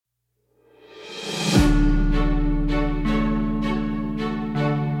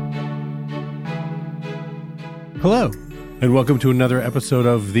Hello, and welcome to another episode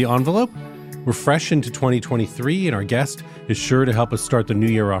of The Envelope. We're fresh into 2023, and our guest is sure to help us start the new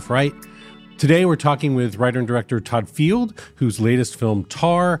year off right. Today, we're talking with writer and director Todd Field, whose latest film,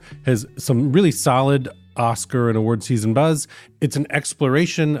 Tar, has some really solid Oscar and award season buzz. It's an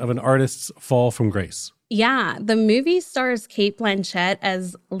exploration of an artist's fall from grace. Yeah, the movie stars Cate Blanchett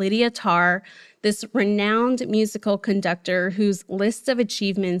as Lydia Tarr, this renowned musical conductor whose list of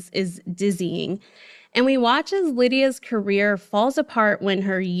achievements is dizzying. And we watch as Lydia's career falls apart when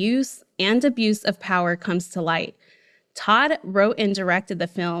her use and abuse of power comes to light. Todd wrote and directed the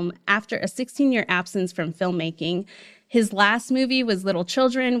film after a 16-year absence from filmmaking. His last movie was Little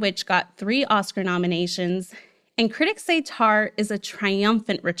Children, which got 3 Oscar nominations. And critics say Tar is a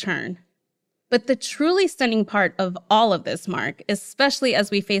triumphant return. But the truly stunning part of all of this, Mark, especially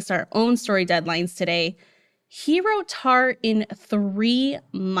as we face our own story deadlines today, he wrote Tar in 3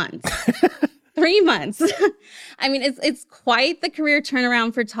 months. 3 months. I mean, it's quite the career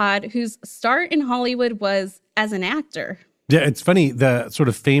turnaround for Todd, whose start in Hollywood was as an actor. Yeah, it's funny. The sort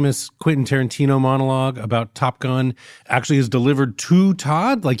of famous Quentin Tarantino monologue about Top Gun actually is delivered to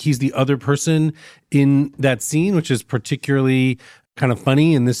Todd. Like, he's the other person in that scene, which is particularly kind of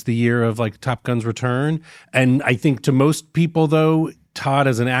funny in the year of like Top Gun's return. And I think to most people, though, Todd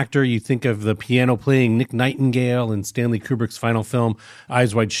as an actor, you think of the piano playing Nick Nightingale in Stanley Kubrick's final film,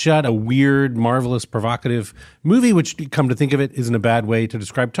 Eyes Wide Shut, a weird, marvelous, provocative movie, which, come to think of it, isn't a bad way to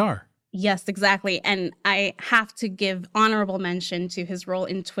describe Tar. Yes, exactly. And I have to give honorable mention to his role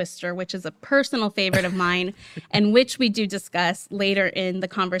in Twister, which is a personal favorite of mine and which we do discuss later in the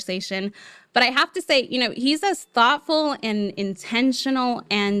conversation. But I have to say, he's as thoughtful and intentional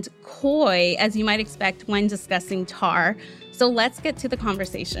and coy as you might expect when discussing Tar. So let's get to the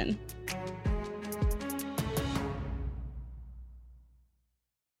conversation.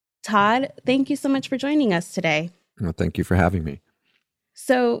 Todd, thank you so much for joining us today. Well, thank you for having me.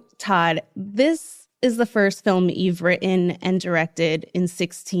 So, Todd, this is the first film you've written and directed in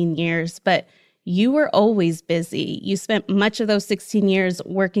 16 years, but you were always busy. You spent much of those 16 years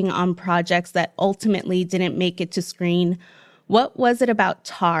working on projects that ultimately didn't make it to screen. What was it about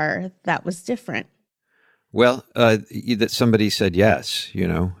Tar that was different? Well, that somebody said yes,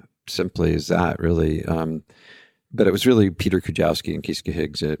 simply as that, really. But it was really Peter Kujawski and Kiska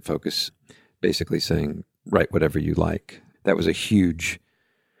Higgs at Focus basically saying, write whatever you like. That was a huge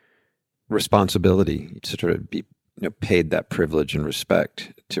responsibility to sort of be paid that privilege and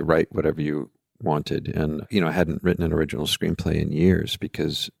respect to write whatever you wanted. And, I hadn't written an original screenplay in years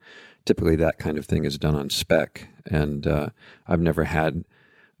because typically that kind of thing is done on spec. And I've never had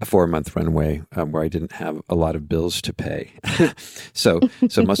a 4-month runway where I didn't have a lot of bills to pay. So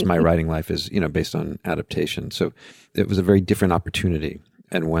most of my writing life is, based on adaptation. So it was a very different opportunity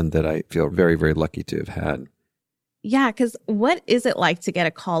and one that I feel very, very lucky to have had. Yeah, because what is it like to get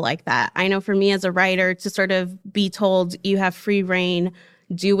a call like that? I know for me as a writer, to sort of be told you have free reign,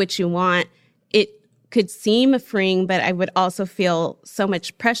 do what you want, it could seem freeing, but I would also feel so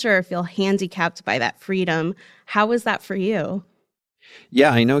much pressure or feel handicapped by that freedom. How was that for you? Yeah,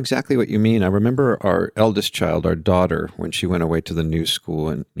 I know exactly what you mean. I remember our eldest child, our daughter, when she went away to the new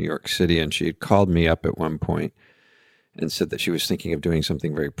school in New York City, and she had called me up at one point and said that she was thinking of doing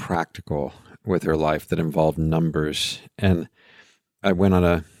something very practical with her life that involved numbers. And I went on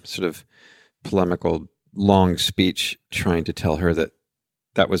a sort of polemical, long speech trying to tell her that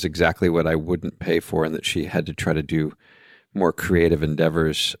that was exactly what I wouldn't pay for and that she had to try to do more creative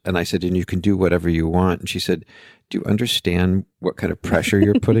endeavors. And I said, and you can do whatever you want. And she said, do you understand what kind of pressure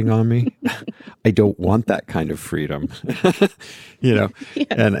you're putting on me? I don't want that kind of freedom, Yeah.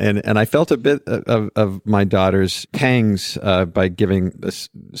 And I felt a bit of my daughter's pangs by giving this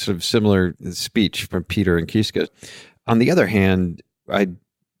sort of similar speech from Peter and Kiska. On the other hand, I'd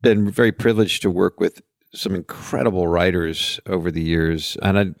been very privileged to work with some incredible writers over the years,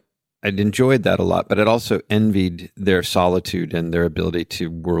 and I'd enjoyed that a lot, but I'd also envied their solitude and their ability to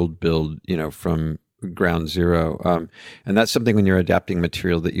world build, from ground zero. And that's something when you're adapting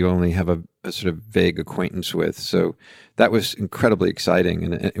material that you only have a sort of vague acquaintance with. So that was incredibly exciting,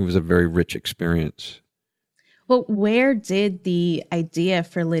 and it was a very rich experience. Well, where did the idea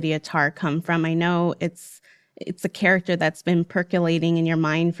for Lydia Tarr come from? I know it's a character that's been percolating in your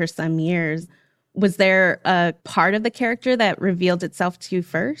mind for some years. Was there a part of the character that revealed itself to you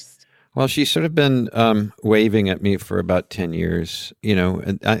first? Well, she's sort of been waving at me for about 10 years,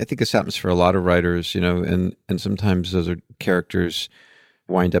 and I think this happens for a lot of writers, and sometimes those are characters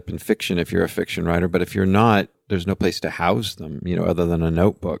wind up in fiction if you're a fiction writer. But if you're not, there's no place to house them, other than a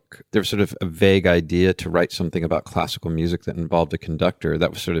notebook. There was sort of a vague idea to write something about classical music that involved a conductor.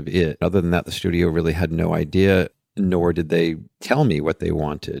 That was sort of it. Other than that, the studio really had no idea, nor did they tell me what they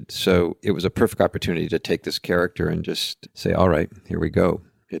wanted. So it was a perfect opportunity to take this character and just say, all right, here we go.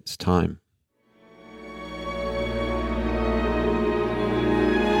 It's time.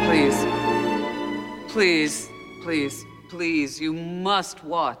 Please, please, please, please, you must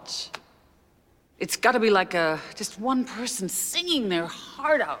watch. It's got to be like just one person singing their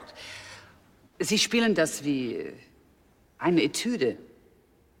heart out. Sie spielen das wie eine Etüde.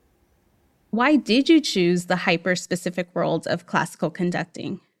 Why did you choose the hyper-specific world of classical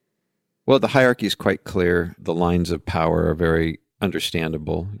conducting? Well, the hierarchy is quite clear. The lines of power are very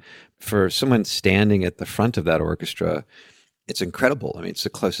understandable. For someone standing at the front of that orchestra, it's incredible. I mean, it's the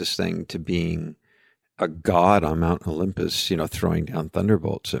closest thing to being a god on Mount Olympus, throwing down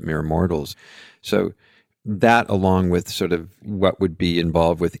thunderbolts at mere mortals. So that, along with sort of what would be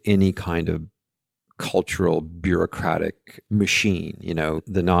involved with any kind of cultural bureaucratic machine,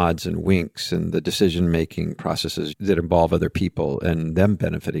 the nods and winks and the decision-making processes that involve other people and them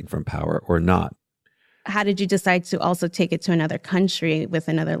benefiting from power or not. How did you decide to also take it to another country with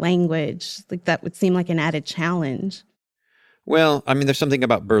another language? Like, that would seem like an added challenge. Well, I mean, there's something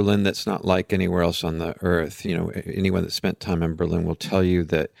about Berlin that's not like anywhere else on the earth. Anyone that spent time in Berlin will tell you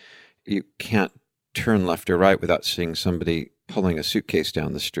that you can't turn left or right without seeing somebody pulling a suitcase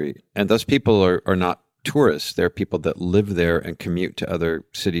down the street. And those people are not tourists. They're people that live there and commute to other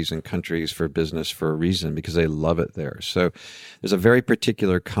cities and countries for business for a reason, because they love it there. So there's a very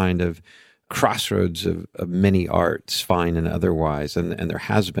particular kind of crossroads of many arts, fine and otherwise, and there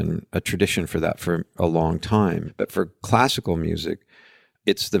has been a tradition for that for a long time. But for classical music,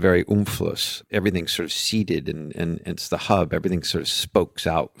 it's the very Umfluss. Everything's sort of seated and it's the hub. Everything sort of spokes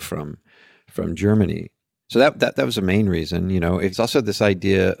out from Germany. So that was the main reason. It's also this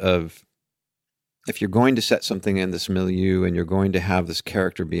idea of, if you're going to set something in this milieu and you're going to have this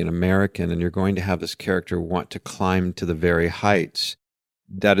character be an American and you're going to have this character want to climb to the very heights,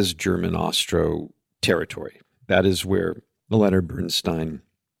 that is German-Austro territory. That is where Leonard Bernstein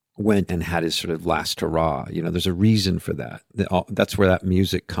went and had his sort of last hurrah. There's a reason for that. That's where that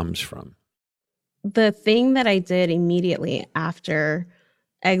music comes from. The thing that I did immediately after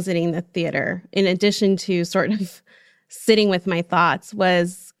exiting the theater, in addition to sort of sitting with my thoughts,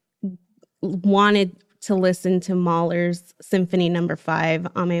 was wanted to listen to Mahler's Symphony No. 5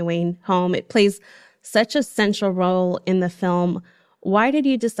 on my way home. It plays such a central role in the film. Why did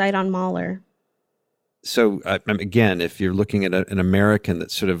you decide on Mahler? So again, if you're looking at an American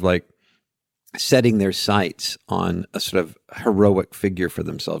that's sort of like setting their sights on a sort of heroic figure for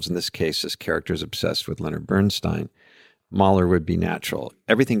themselves, in this case, this character is obsessed with Leonard Bernstein, Mahler would be natural.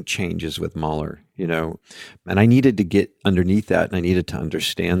 Everything changes with Mahler, and I needed to get underneath that, and I needed to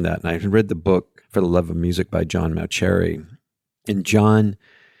understand that. And I had read the book For the Love of Music by John Mauceri, and John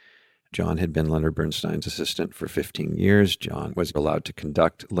had been Leonard Bernstein's assistant for 15 years. John was allowed to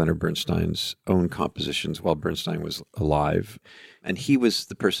conduct Leonard Bernstein's own compositions while Bernstein was alive. And he was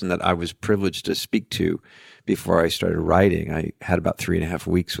the person that I was privileged to speak to before I started writing. I had about 3.5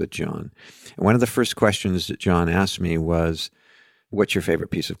 weeks with John. And one of the first questions that John asked me was, what's your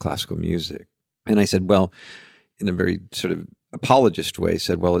favorite piece of classical music? And I said, well, in a very sort of apologist way,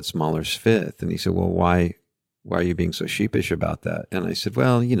 said, well, it's Mahler's Fifth. And he said, well, why are you being so sheepish about that? And I said,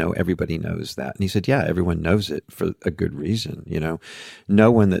 well, everybody knows that. And he said, yeah, everyone knows it for a good reason.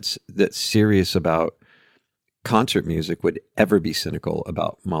 No one that's serious about concert music would ever be cynical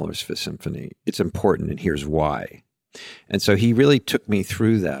about Mahler's Fifth Symphony. It's important, and here's why. And so he really took me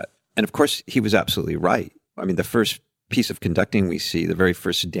through that. And of course, he was absolutely right. I mean, the first piece of conducting we see, the very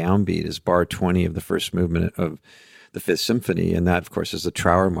first downbeat, is bar 20 of the first movement of the Fifth Symphony. And that, of course, is the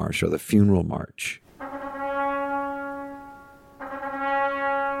Trauer March, or the Funeral March.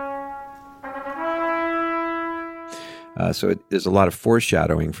 So there's a lot of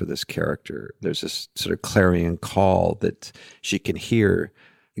foreshadowing for this character. There's this sort of clarion call that she can hear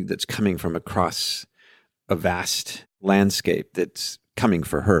that's coming from across a vast landscape that's coming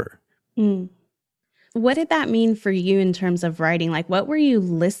for her. Mm. What did that mean for you in terms of writing? Like, what were you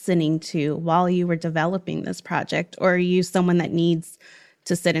listening to while you were developing this project? Or are you someone that needs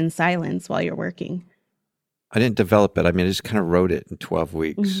to sit in silence while you're working? I didn't develop it. I mean, I just kind of wrote it in 12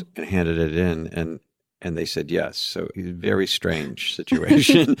 weeks and handed it in, and they said yes. So it was a very strange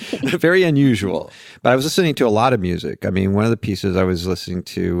situation, very unusual. But I was listening to a lot of music. I mean, one of the pieces I was listening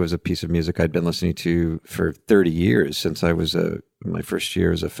to was a piece of music I'd been listening to for 30 years since I was my first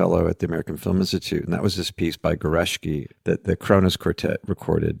year as a fellow at the American Film Institute. And that was this piece by Goretzky that the Kronos Quartet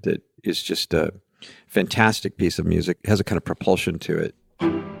recorded that is just Fantastic piece of music. It has a kind of propulsion to it.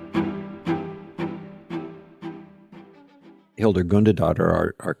 Hildur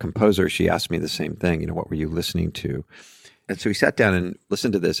Gundadottir, our composer, she asked me the same thing, what were you listening to? And so we sat down and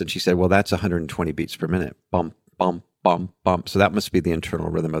listened to this, and she said, well, that's 120 beats per minute. Bump, bump, bump, bump. So that must be the internal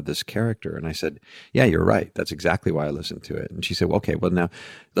rhythm of this character. And I said, yeah, you're right. That's exactly why I listened to it. And she said, well, okay, well, now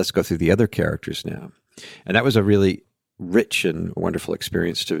let's go through the other characters now. And that was a really rich and wonderful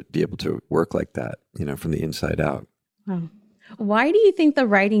experience to be able to work like that, from the inside out. Wow. Why do you think the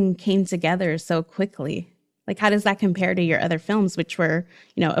writing came together so quickly? Like, how does that compare to your other films, which were,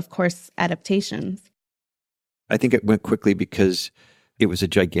 of course, adaptations? I think it went quickly because it was a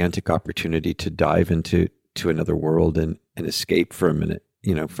gigantic opportunity to dive into another world and escape for a minute,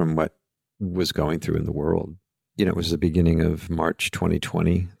 from what was going through in the world. It was the beginning of March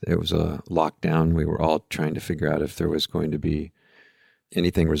 2020. There was a lockdown. We were all trying to figure out if there was going to be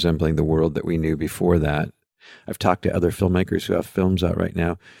anything resembling the world that we knew before that. I've talked to other filmmakers who have films out right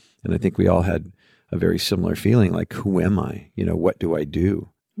now, and I think we all had a very similar feeling, like, who am I? What do I do?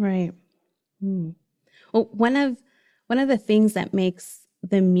 Right. Well, one of the things that makes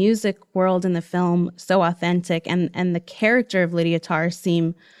the music world in the film so authentic and the character of Lydia Tarr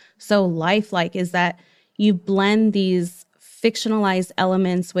seem so lifelike is that you blend these fictionalized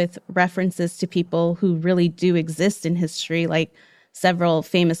elements with references to people who really do exist in history, like several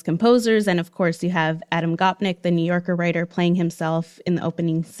famous composers. And of course, you have Adam Gopnik, the New Yorker writer, playing himself in the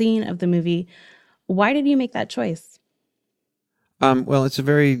opening scene of the movie. Why did you make that choice? Well, it's a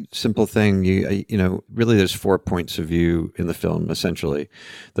very simple thing. Really there's 4 points of view in the film, essentially.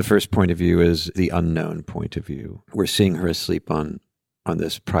 The first point of view is the unknown point of view. We're seeing her asleep on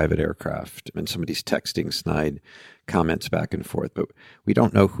this private aircraft, and somebody's texting snide comments back and forth, but we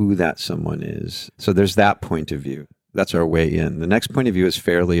don't know who that someone is. So there's that point of view. That's our way in. The next point of view is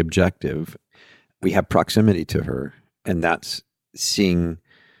fairly objective. We have proximity to her, and that's seeing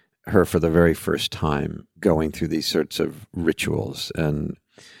her for the very first time going through these sorts of rituals and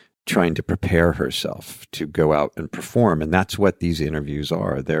trying to prepare herself to go out and perform. And that's what these interviews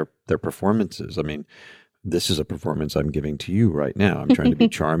are. They're performances. I mean, this is a performance I'm giving to you right now. I'm trying to be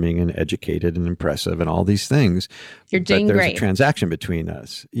charming and educated and impressive and all these things. You're doing but there's great. A transaction between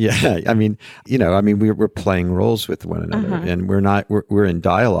us. Yeah. We're playing roles with one another, and we're in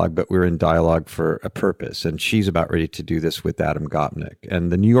dialogue, but we're in dialogue for a purpose. And she's about ready to do this with Adam Gopnik.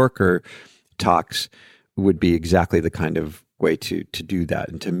 And the New Yorker talks would be exactly the kind of way to do that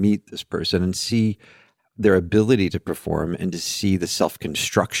and to meet this person and see their ability to perform and to see the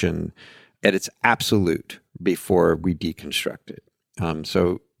self-construction at its absolute before we deconstruct it.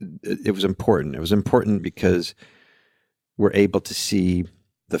 So it was important. It was important because we're able to see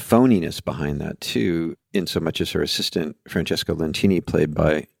the phoniness behind that too, in so much as her assistant, Francesca Lentini, played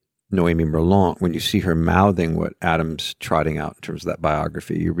by Noémie Merlant. When you see her mouthing what Adam's trotting out in terms of that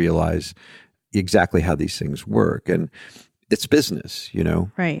biography, you realize exactly how these things work. And it's business,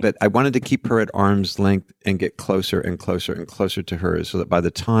 Right. But I wanted to keep her at arm's length and get closer and closer and closer to her so that by the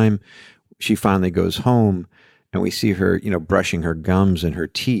time she finally goes home and we see her, brushing her gums and her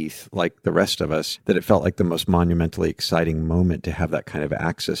teeth like the rest of us, that it felt like the most monumentally exciting moment to have that kind of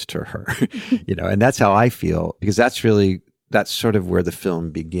access to her, and that's how I feel, because that's sort of where the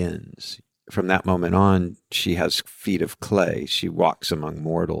film begins. From that moment on, she has feet of clay. She walks among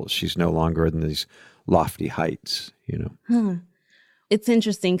mortals. She's no longer in these lofty heights, It's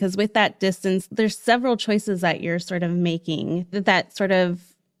interesting because with that distance, there's several choices that you're sort of making that sort of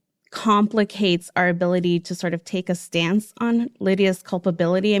complicates our ability to sort of take a stance on Lydia's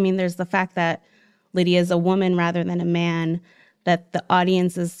culpability. I mean, there's the fact that Lydia is a woman rather than a man, that the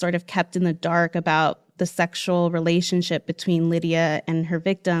audience is sort of kept in the dark about the sexual relationship between Lydia and her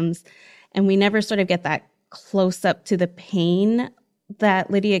victims. And we never sort of get that close up to the pain that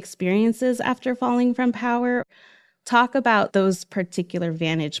Lydia experiences after falling from power. Talk about those particular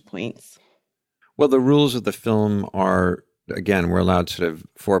vantage points. Well, the rules of the film are, again, we're allowed sort of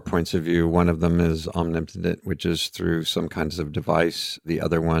 4 points of view. One of them is omnipotent, which is through some kinds of device. The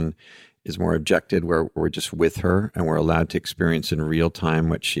other one is more objective, where we're just with her and we're allowed to experience in real time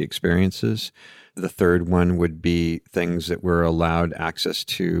what she experiences. The third one would be things that we're allowed access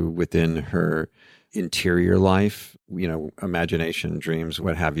to within her interior life, imagination, dreams,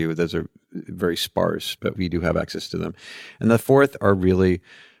 what have you. Those are very sparse, but we do have access to them. And the fourth are really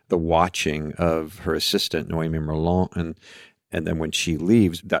the watching of her assistant, Noémie Merlant, and then when she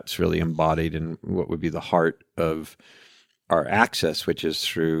leaves, that's really embodied in what would be the heart of our access, which is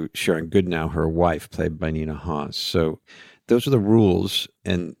through Sharon Goodnow, her wife, played by Nina Haas. So those are the rules,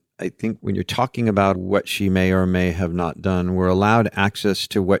 and I think when you're talking about what she may or may have not done, we're allowed access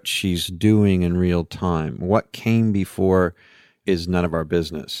to what she's doing in real time. What came before is none of our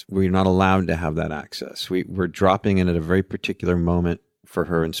business. We're not allowed to have that access. We're dropping in at a very particular moment for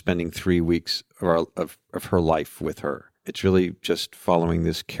her and spending 3 weeks of her life with her. It's really just following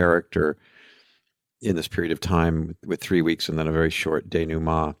this character in this period of time with 3 weeks and then a very short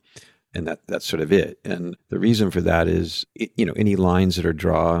denouement. And that's sort of it. And the reason for that is, any lines that are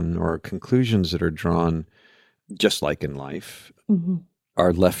drawn or conclusions that are drawn, just like in life,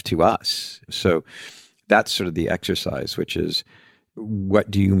 are left to us. So that's sort of the exercise, which is, what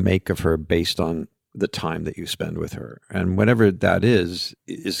do you make of her based on the time that you spend with her? And whatever that is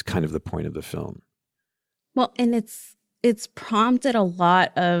kind of the point of the film. Well, and it's prompted a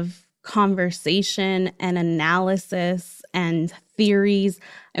lot of conversation and analysis and theories.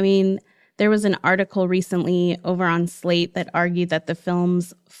 I mean, there was an article recently over on Slate that argued that the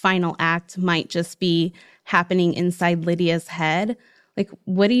film's final act might just be happening inside Lydia's head. Like,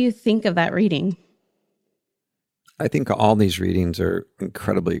 what do you think of that reading? I think all these readings are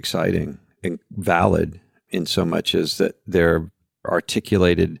incredibly exciting and valid in so much as that they're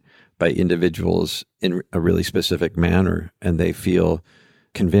articulated by individuals in a really specific manner, and they feel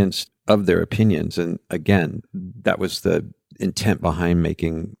convinced of their opinions. And again, that was the intent behind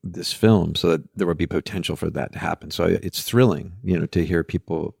making this film, so that there would be potential for that to happen. So it's thrilling, to hear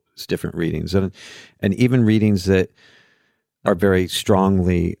people's different readings, and even readings that are very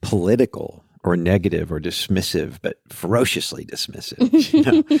strongly political or negative or dismissive, but ferociously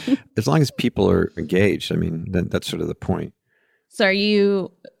dismissive. As long as people are engaged, I mean, then that's sort of the point. So are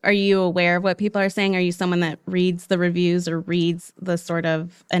you aware of what people are saying? Are you someone that reads the reviews or reads the sort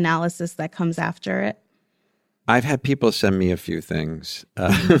of analysis that comes after it? I've had people send me a few things.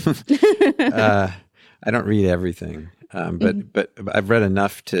 I don't read everything, but I've read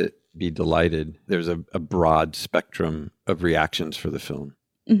enough to be delighted. There's a broad spectrum of reactions for the film.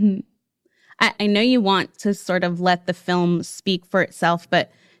 Mm-hmm. I know you want to sort of let the film speak for itself,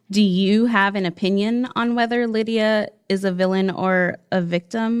 but do you have an opinion on whether Lydia is a villain or a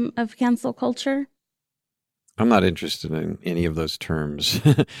victim of cancel culture? I'm not interested in any of those terms.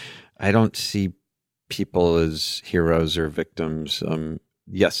 I don't see people as heroes or victims.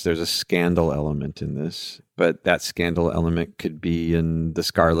 Yes, there's a scandal element in this, but that scandal element could be in The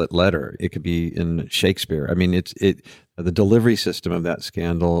Scarlet Letter. It could be in Shakespeare. I mean, the delivery system of that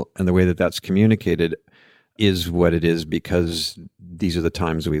scandal and the way that that's communicated is what it is because these are the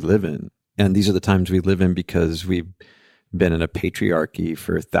times we live in. And these are the times we live in because we've been in a patriarchy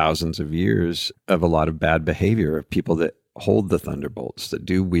for thousands of years of a lot of bad behavior of people that hold the thunderbolts, that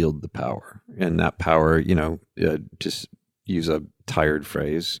do wield the power. And that power, just use a tired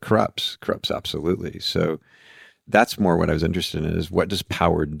phrase, corrupts absolutely. So that's more what I was interested in, is what does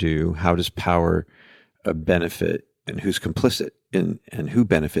power do? How does power benefit, and who's complicit in, and who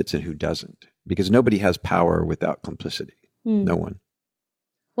benefits and who doesn't? Because nobody has power without complicity. No one.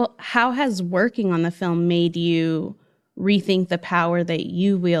 Well, how has working on the film made you rethink the power that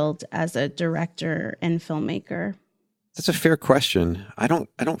you wield as a director and filmmaker? That's a fair question. I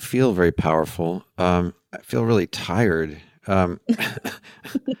don't feel very powerful. I feel really tired.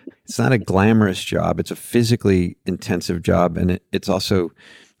 It's not a glamorous job. It's a physically intensive job. And it's also,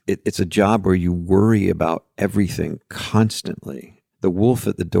 it's a job where you worry about everything constantly. The wolf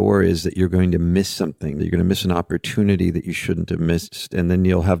at the door is that you're going to miss something, that you're going to miss an opportunity that you shouldn't have missed. And then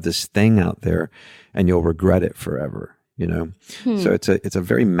you'll have this thing out there and you'll regret it forever. So it's a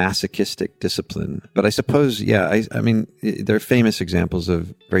very masochistic discipline. But I suppose, I mean, there are famous examples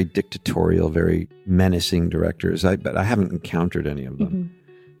of very dictatorial, very menacing directors, but I haven't encountered any of them. Mm-hmm.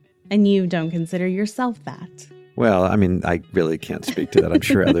 And you don't consider yourself that? Well, I mean, I really can't speak to that. I'm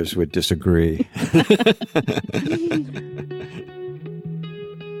sure others would disagree.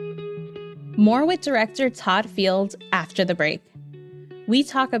 More with director Todd Field after the break. We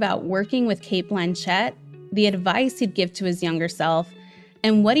talk about working with Cate Blanchett, the advice he'd give to his younger self,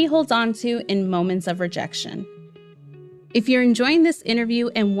 and what he holds on to in moments of rejection. If you're enjoying this interview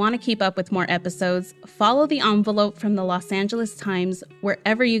and want to keep up with more episodes, follow The Envelope from the Los Angeles Times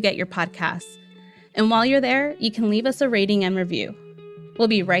wherever you get your podcasts. And while you're there, you can leave us a rating and review. We'll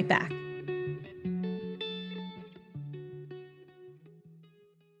be right back.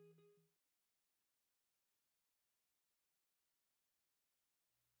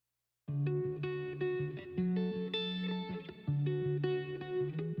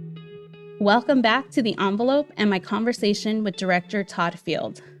 Welcome back to The Envelope and my conversation with director Todd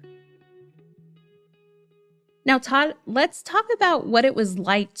Field. Now, Todd, let's talk about what it was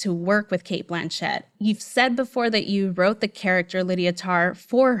like to work with Cate Blanchett. You've said before that you wrote the character Lydia Tarr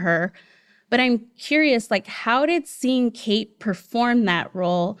for her, but I'm curious, like, how did seeing Cate perform that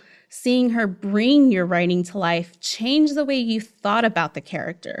role, seeing her bring your writing to life, change the way you thought about the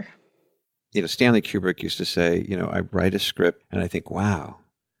character? Stanley Kubrick used to say, I write a script and I think, wow,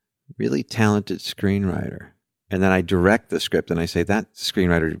 really talented screenwriter. And then I direct the script and I say, that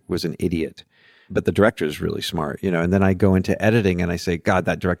screenwriter was an idiot. But the director is really smart, and then I go into editing and I say, God,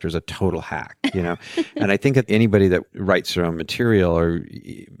 that director is a total hack, And I think that anybody that writes their own material,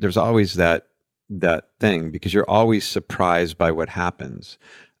 there's always that thing, because you're always surprised by what happens.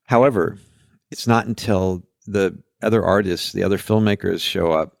 However, it's not until the other artists, the other filmmakers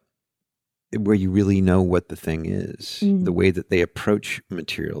show up where you really know what the thing is, the way that they approach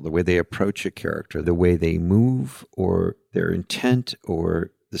material, the way they approach a character, the way they move, or their intent,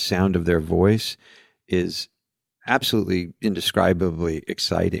 or the sound of their voice is absolutely indescribably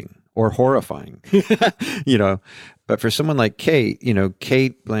exciting or horrifying, But for someone like Cate,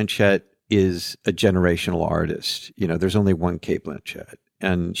 Cate Blanchett is a generational artist. There's only one Cate Blanchett,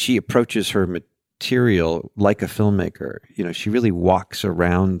 and she approaches her material like a filmmaker. She really walks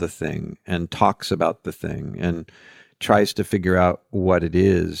around the thing and talks about the thing and tries to figure out what it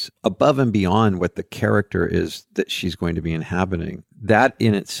is above and beyond what the character is that she's going to be inhabiting. That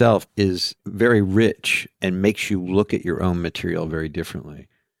in itself is very rich and makes you look at your own material very differently.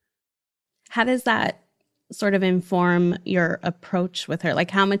 How does that sort of inform your approach with her?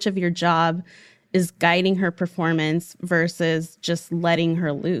 Like, how much of your job is guiding her performance versus just letting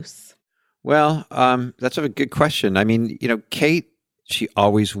her loose? Well, that's a good question. I mean, Cate, she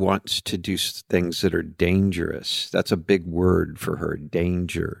always wants to do things that are dangerous. That's a big word for her,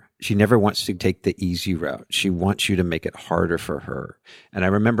 danger. She never wants to take the easy route. She wants you to make it harder for her. And I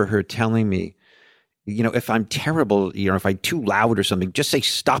remember her telling me, if I'm terrible, if I'm too loud or something, just say,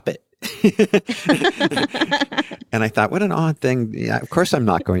 stop it. And I thought, what an odd thing. Yeah, of course I'm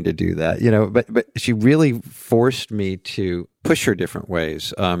not going to do that, but she really forced me to push her different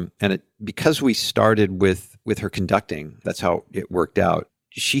ways. Because we started with her conducting, that's how it worked out.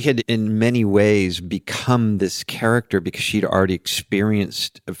 She had in many ways become this character because she'd already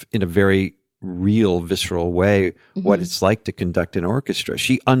experienced in a very real, visceral way what it's like to conduct an orchestra.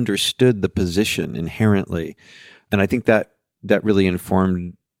 She understood the position inherently. And I think that really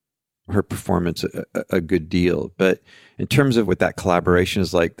informed her performance a good deal. But in terms of what that collaboration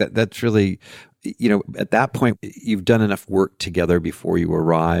is like, that's really, at that point, you've done enough work together before you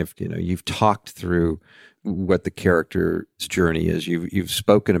arrived. You've talked through what the character's journey is. You've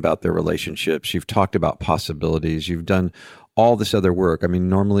spoken about their relationships. You've talked about possibilities. You've done all this other work. I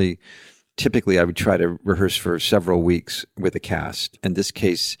mean, typically I would try to rehearse for several weeks with a cast. In this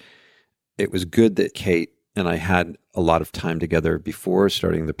case, it was good that Cate and I had a lot of time together before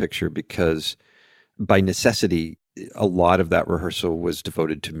starting the picture, because by necessity, a lot of that rehearsal was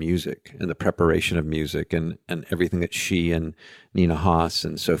devoted to music and the preparation of music and everything that she and Nina Haas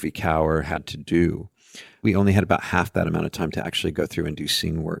and Sophie Kauer had to do. We only had about half that amount of time to actually go through and do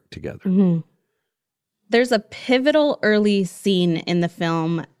scene work together. Mm-hmm. There's a pivotal early scene in the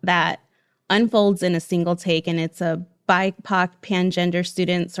film that unfolds in a single take, and it's a BIPOC pangender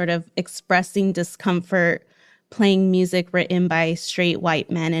student sort of expressing discomfort, playing music written by straight white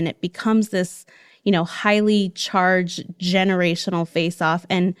men. And it becomes this, highly charged generational face-off.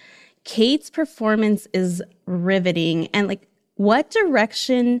 And Cate's performance is riveting. And what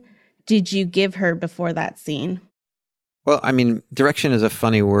direction did you give her before that scene? Well, I mean, direction is a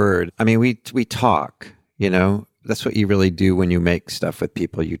funny word. I mean, we talk, that's what you really do when you make stuff with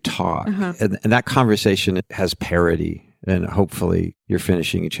people. You talk. And that conversation has parody. And hopefully you're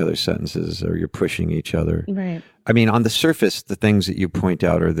finishing each other's sentences or you're pushing each other. Right. I mean, on the surface, the things that you point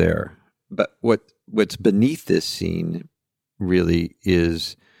out are there. But what's beneath this scene really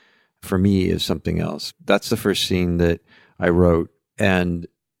is, for me, is something else. That's the first scene that I wrote. And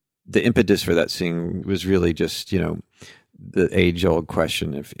the impetus for that scene was really just, the age-old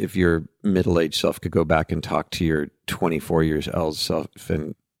question. If your middle-aged self could go back and talk to your 24 years old self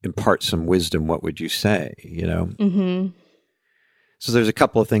and impart some wisdom, what would you say, Mm-hmm. So there's a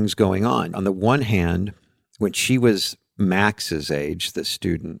couple of things going on. On the one hand, when she was Max's age, the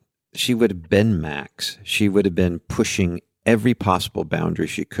student, she would have been Max. She would have been pushing every possible boundary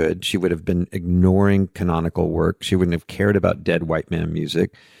she could. She would have been ignoring canonical work. She wouldn't have cared about dead white man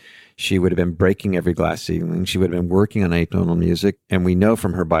music. She would have been breaking every glass ceiling. She would have been working on atonal music. And we know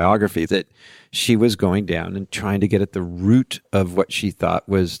from her biography that she was going down and trying to get at the root of what she thought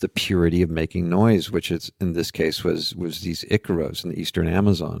was the purity of making noise, which is, in this case was these Icaros in the Eastern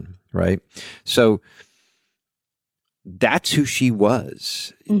Amazon, right? So that's who she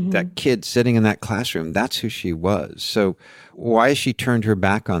was. That kid sitting in that classroom, that's who she was. So why has she turned her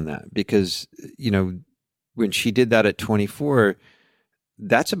back on that? Because, when she did that at 24,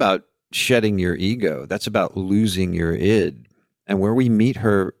 that's about shedding your ego. That's about losing your id. And where we meet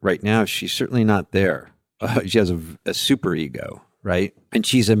her right now, she's certainly not there. She has a super ego, right? And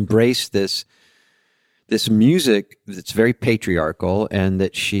she's embraced this music that's very patriarchal, and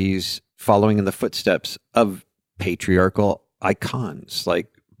that she's following in the footsteps of patriarchal icons like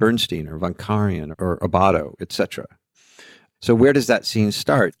Bernstein or Von Karajan or Abbado, etc. So where does that scene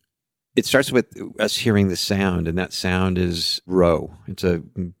start? It starts with us hearing the sound, and that sound is Ro. It's an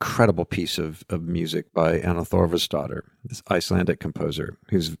incredible piece of music by Anna Thorvaldsdottir, this Icelandic composer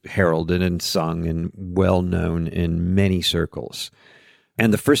who's heralded and sung and well-known in many circles.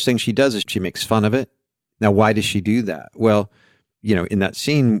 And the first thing she does is she makes fun of it. Now, why does she do that? Well, in that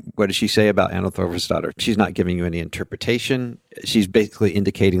scene, what does she say about Anna Thorvaldsdottir? She's not giving you any interpretation. She's basically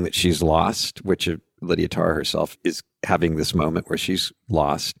indicating that she's lost, which Lydia Tarr herself is having this moment where she's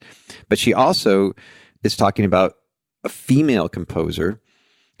lost. But she also is talking about a female composer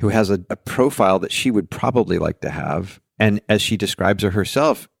who has a profile that she would probably like to have. And as she describes her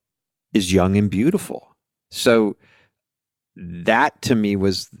herself, is young and beautiful. So that to me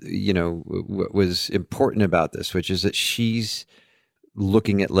was, what was important about this, which is that she's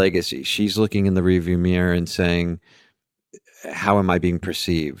looking at legacy. She's looking in the rearview mirror and saying, how am I being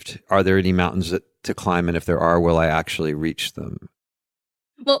perceived? Are there any mountains to climb? And if there are, will I actually reach them?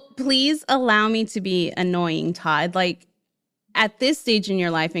 Well, please allow me to be annoying, Todd. Like, at this stage in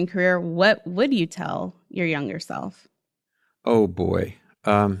your life and career, what would you tell your younger self? Oh, boy.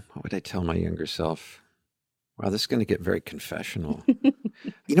 What would I tell my younger self? Wow, this is going to get very confessional.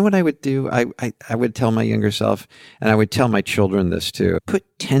 You know what I would do? I would tell my younger self, and I would tell my children this too.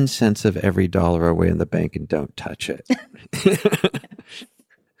 Put 10 cents of every dollar away in the bank and don't touch it.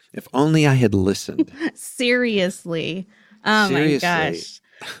 If only I had listened. Seriously. Oh, Seriously. My gosh.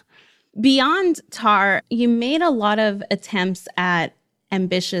 Beyond Tar, you made a lot of attempts at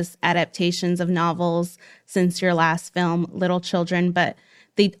ambitious adaptations of novels since your last film, Little Children, but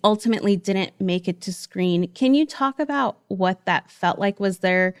they ultimately didn't make it to screen. Can you talk about what that felt like? Was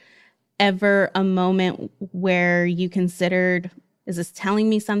there ever a moment where you considered, is this telling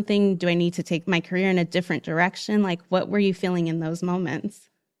me something? Do I need to take my career in a different direction? Like, what were you feeling in those moments?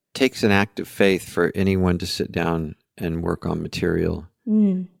 It takes an act of faith for anyone to sit down and work on material.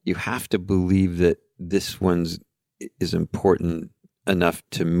 You have to believe that this one's is important enough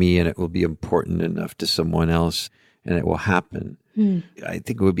to me, and it will be important enough to someone else, and it will happen. I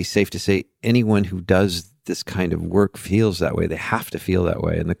think it would be safe to say anyone who does this kind of work feels that way. They have to feel that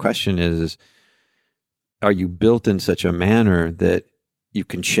way. And the question is, are you built in such a manner that you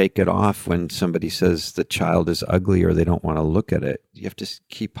can shake it off when somebody says the child is ugly or they don't want to look at it? You have to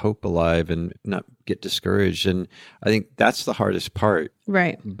keep hope alive and not get discouraged. And I think that's the hardest part.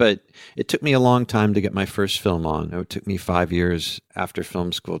 Right. But it took me a long time to get my first film on. It took me 5 years after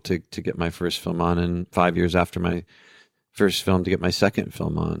film school to get my first film on, and 5 years after my first film to get my second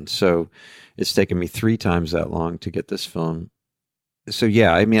film on. So it's taken me 3 times that long to get this film. So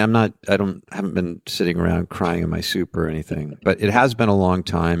yeah, I mean, haven't been sitting around crying in my soup or anything, but it has been a long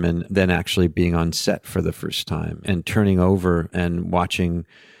time. And then actually being on set for the first time and turning over and watching,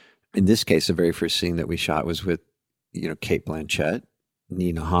 in this case, the very first scene that we shot was with, Cate Blanchett,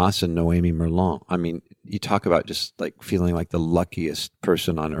 Nina Haas, and Noémie Merlan. I mean, you talk about just like feeling like the luckiest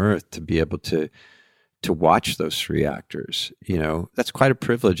person on earth to be able to watch those 3 actors. That's quite a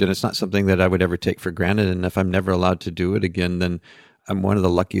privilege, and it's not something that I would ever take for granted. And if I'm never allowed to do it again, then I'm one of the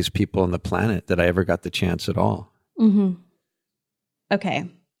luckiest people on the planet that I ever got the chance at all. Mm-hmm. Okay.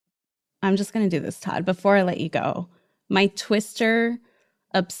 I'm just going to do this, Todd. Before I let you go, my Twister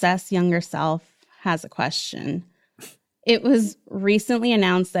obsessed younger self has a question. It was recently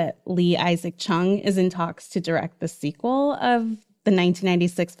announced that Lee Isaac Chung is in talks to direct the sequel of the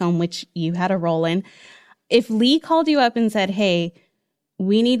 1996 film, which you had a role in. If Lee called you up and said, hey,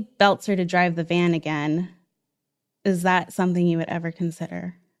 we need Belzer to drive the van again, is that something you would ever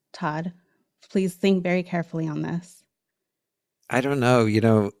consider, Todd? Please think very carefully on this. I don't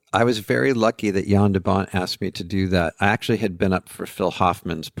know. I was very lucky that Jan de Bont asked me to do that. I actually had been up for Phil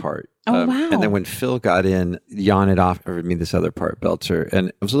Hoffman's part. Oh, wow. And then when Phil got in, Jan had offered me this other part, Belzer, and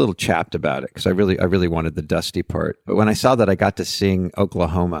I was a little chapped about it because I really wanted the dusty part. But when I saw that I got to sing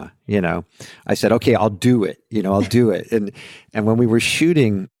Oklahoma, I said, okay, I'll do it. I'll do it. And when we were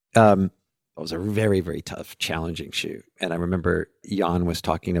shooting, it was a very, very tough, challenging shoot. And I remember Jan was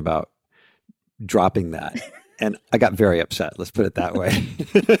talking about dropping that. And I got very upset. Let's put it that way.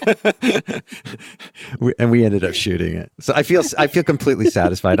 we ended up shooting it. So I feel completely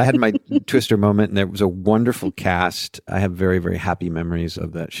satisfied. I had my Twister moment, and there was a wonderful cast. I have very, very happy memories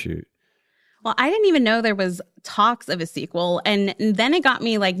of that shoot. Well, I didn't even know there was talks of a sequel. And then it got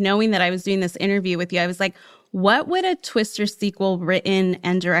me like knowing that I was doing this interview with you. I was like, what would a Twister sequel written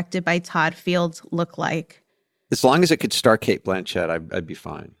and directed by Todd Field look like? As long as it could star Cate Blanchett, I'd be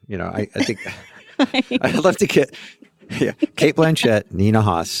fine. I think I'd love to get Cate Blanchett, Nina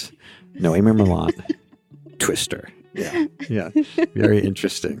Haas, Noémie Merlant, Twister. Yeah. Very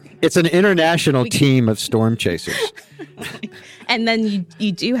interesting. It's an international team of storm chasers. And then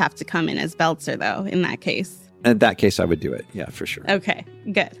you do have to come in as Belzer, though, in that case. In that case, I would do it. Yeah, for sure. Okay,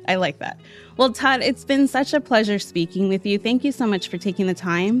 good. I like that. Well, Todd, it's been such a pleasure speaking with you. Thank you so much for taking the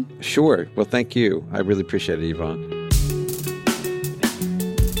time. Sure. Well, thank you. I really appreciate it, Yvonne.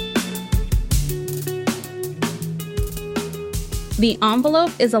 The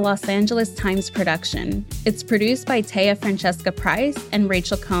Envelope is a Los Angeles Times production. It's produced by Taya Francesca Price and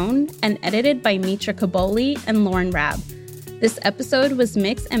Rachel Cohn and edited by Mitra Kaboli and Lauren Rabb. This episode was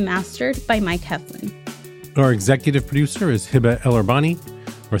mixed and mastered by Mike Heflin. Our executive producer is Hiba El-Arbani.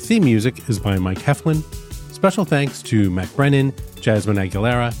 Our theme music is by Mike Heflin. Special thanks to Matt Brennan, Jasmine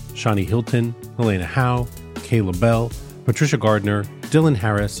Aguilera, Shani Hilton, Helena Howe, Kayla Bell, Patricia Gardner, Dylan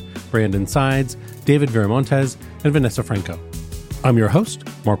Harris, Brandon Sides, David Viramontes, and Vanessa Franco. I'm your host,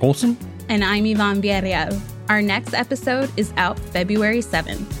 Mark Olson. And I'm Yvonne Villarreal. Our next episode is out February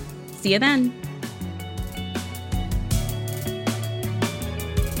 7th. See you then.